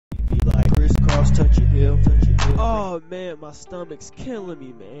Crisscross, touch it, ill. Oh man, my stomach's killing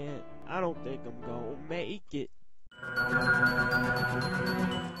me, man. I don't think I'm gonna make it.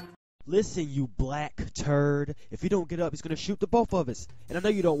 Listen, you black turd. If you don't get up, he's gonna shoot the both of us. And I know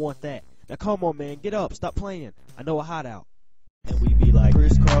you don't want that. Now come on, man, get up, stop playing. I know a hideout. And we be like,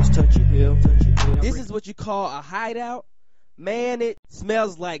 Crisscross, touch it, ill. This is what you call a hideout? Man, it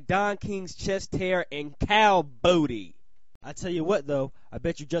smells like Don King's chest hair and cow booty. I tell you what, though, I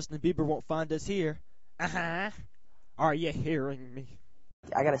bet you Justin Bieber won't find us here. Are you hearing me?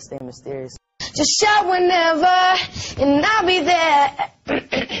 I gotta stay mysterious. Just shout whenever, and I'll be there.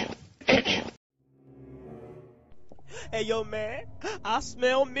 Hey, yo, man, I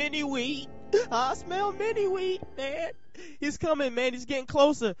smell mini wheat. I smell mini wheat, man. He's coming, man. He's getting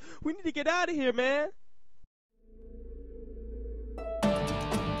closer. We need to get out of here, man.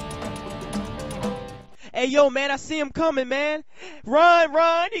 Hey, yo, man, I see him coming, man. Run,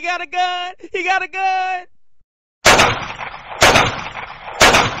 run. He got a gun. He got a gun.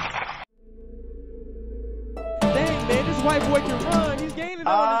 Dang, man, this white boy can run. He's gaining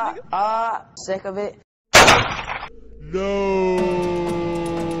on this nigga. Sick of it. No.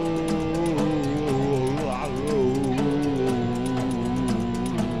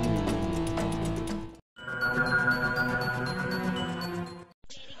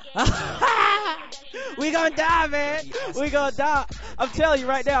 We gonna die, man. We gonna die. I'm telling you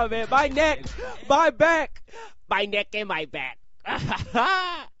right now, man. My neck, my back, my neck and my back.